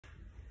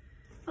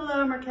Hello,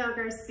 I'm Raquel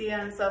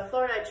Garcia. In South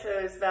Florida, I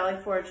chose Valley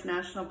Forge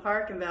National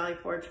Park in Valley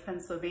Forge,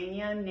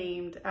 Pennsylvania,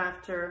 named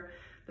after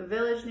the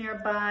village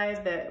nearby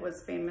that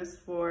was famous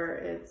for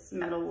its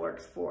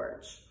metalworks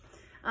forge.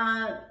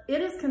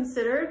 It is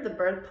considered the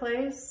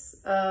birthplace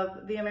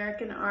of the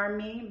American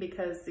Army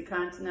because the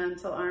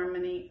Continental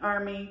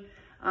Army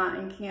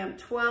encamped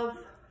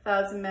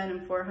 12,000 men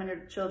and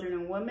 400 children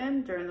and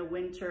women during the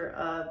winter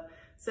of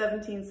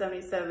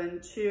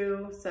 1777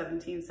 to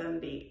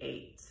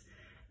 1778.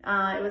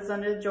 It was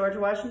under George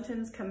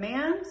Washington's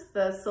command.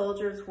 The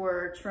soldiers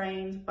were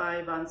trained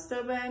by von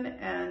Steuben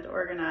and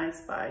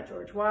organized by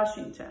George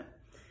Washington.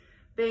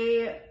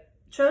 They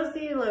chose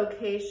the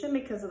location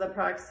because of the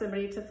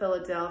proximity to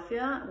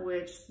Philadelphia,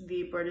 which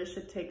the British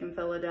had taken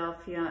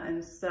Philadelphia,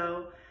 and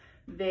so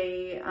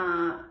they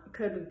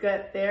could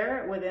get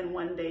there within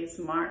one day's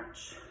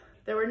march.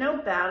 There were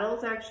no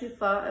battles actually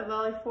fought at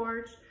Valley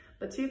Forge,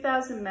 but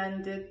 2,000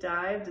 men did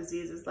die of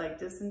diseases like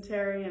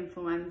dysentery,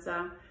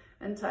 influenza,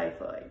 and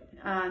typhoid.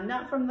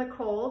 Not from the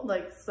cold,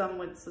 like some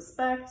would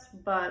suspect,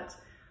 but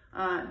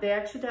they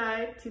actually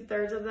died,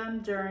 2/3 of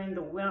them, during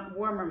the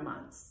warmer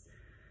months.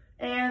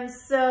 And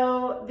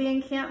so the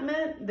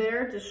encampment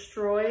there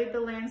destroyed the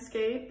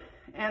landscape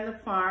and the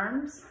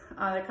farms.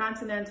 The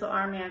Continental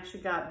Army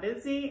actually got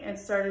busy and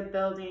started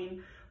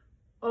building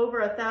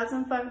over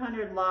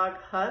 1,500 log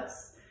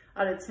huts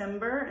out of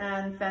timber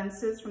and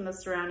fences from the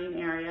surrounding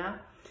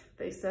area.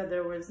 They said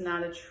there was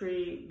not a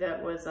tree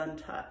that was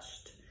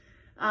untouched.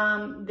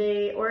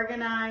 They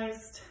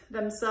organized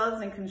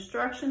themselves in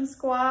construction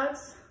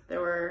squads.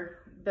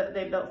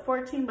 They built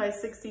 14 by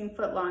 16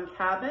 foot long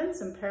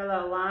cabins in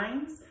parallel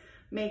lines,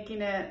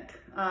 making it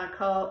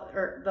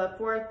the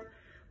fourth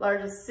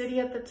largest city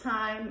at the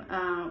time.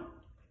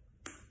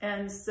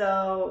 And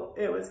so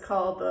it was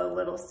called the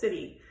Little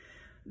City.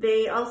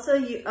 They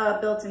also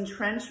built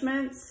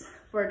entrenchments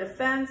for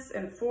defense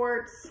and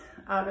forts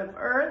out of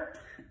earth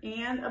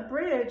and a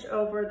bridge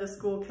over the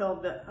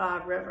Schuylkill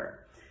River.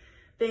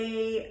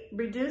 They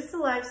reduced the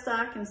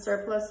livestock and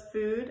surplus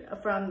food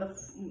from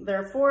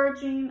their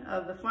foraging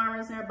of the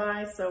farmers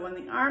nearby. So when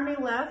the army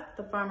left,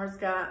 the farmers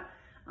got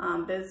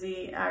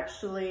busy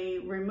actually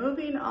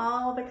removing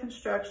all the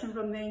construction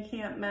from the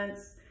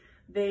encampments.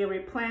 They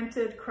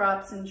replanted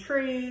crops and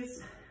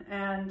trees,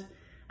 and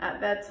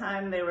at that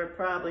time they were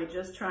probably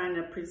just trying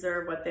to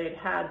preserve what they'd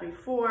had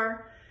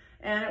before.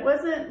 And it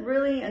wasn't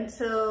really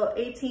until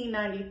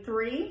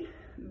 1893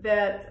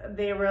 that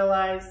they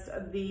realized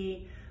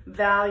the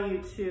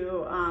value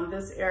to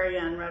this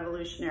area in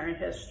Revolutionary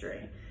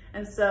history.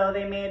 And so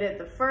they made it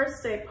the first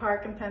state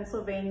park in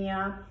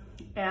Pennsylvania,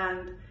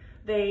 and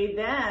they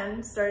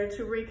then started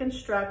to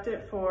reconstruct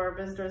it for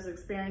visitors'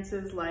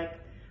 experiences, like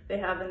they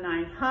have the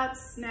 9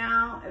 huts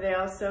now. They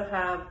also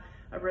have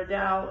a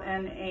redoubt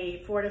and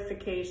a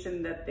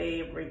fortification that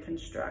they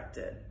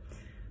reconstructed.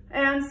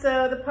 And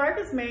so the park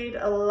has made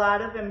a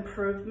lot of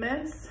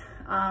improvements.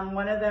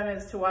 One of them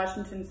is to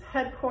Washington's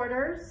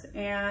headquarters,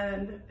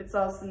 and it's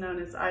also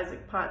known as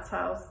Isaac Potts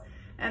House,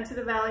 and to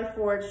the Valley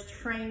Forge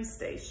train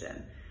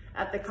station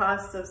at the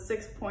cost of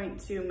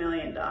 $6.2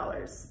 million.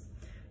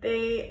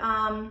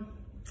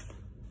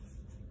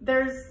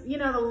 There's,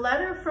 the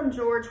letter from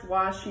George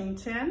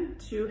Washington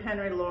to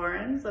Henry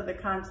Laurens of the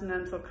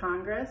Continental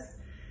Congress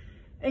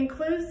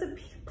includes the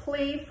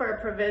plea for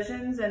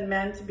provisions and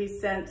men to be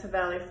sent to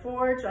Valley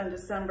Forge on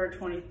December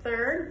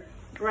 23rd,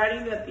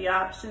 writing that the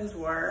options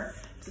were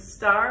to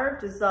starve,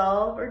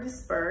 dissolve, or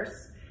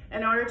disperse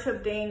in order to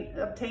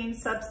obtain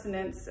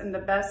subsistence in the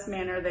best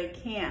manner they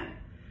can.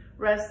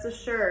 Rest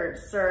assured,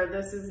 sir,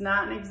 this is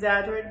not an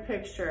exaggerated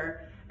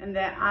picture, and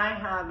that I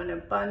have an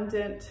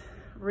abundant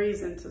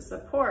reason to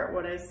support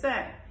what I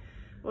say.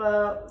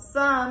 Well,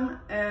 some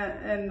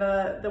in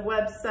the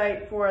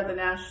website for the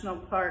National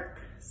Park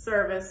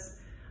Service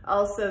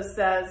also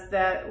says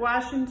that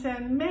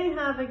Washington may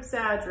have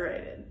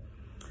exaggerated.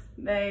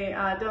 They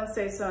don't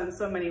say so in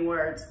so many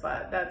words,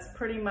 but that's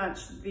pretty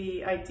much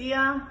the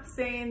idea,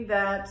 saying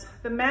that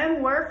the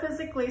men were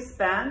physically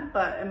spent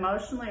but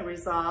emotionally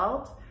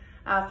resolved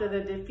after the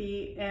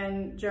defeat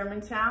in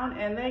Germantown,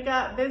 and they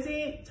got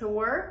busy to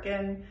work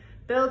and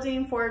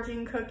building,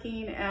 foraging,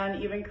 cooking,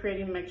 and even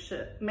creating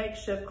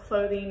makeshift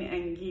clothing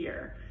and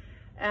gear.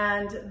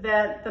 And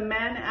that the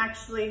men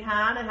actually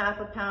had a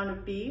 ½ pound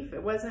of beef.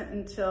 It wasn't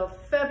until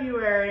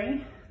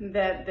February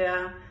that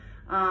the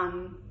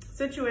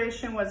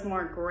situation was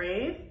more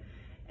grave.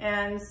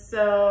 And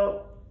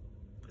so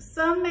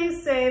some may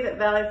say that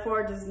Valley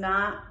Forge is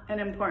not an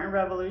important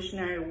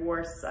Revolutionary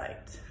War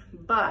site,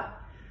 but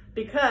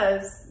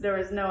because there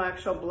was no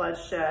actual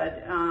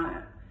bloodshed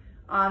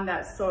on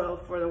that soil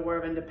for the War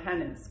of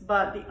Independence.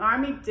 But the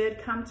Army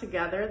did come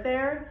together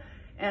there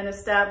and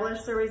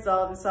establish their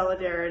resolve and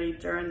solidarity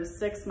during the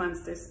 6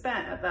 months they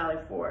spent at Valley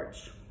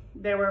Forge.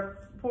 They were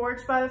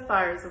forged by the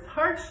fires of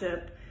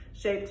hardship,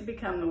 shaped to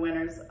become the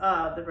winners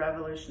of the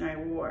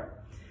Revolutionary War.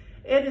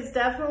 It is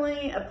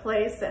definitely a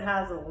place that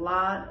has a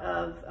lot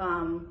of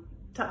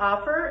to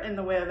offer in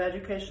the way of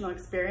educational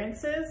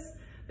experiences.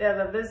 They have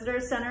a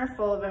visitor center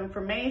full of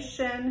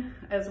information,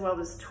 as well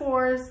as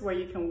tours where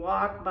you can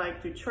walk,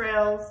 bike through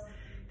trails.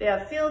 They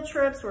have field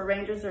trips where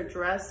rangers are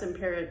dressed in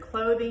period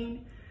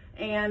clothing,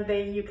 and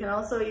you can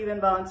also even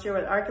volunteer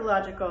with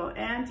archaeological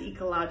and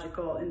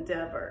ecological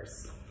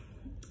endeavors.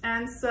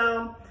 And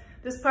so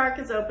this park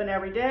is open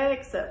every day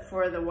except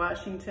for the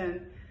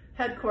Washington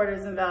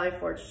headquarters in Valley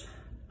Forge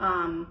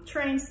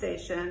train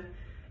station.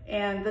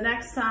 And the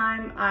next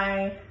time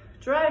I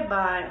drive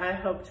by, I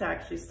hope to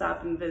actually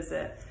stop and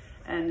visit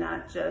and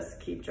not just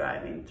keep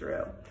driving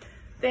through.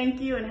 Thank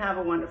you and have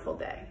a wonderful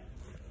day.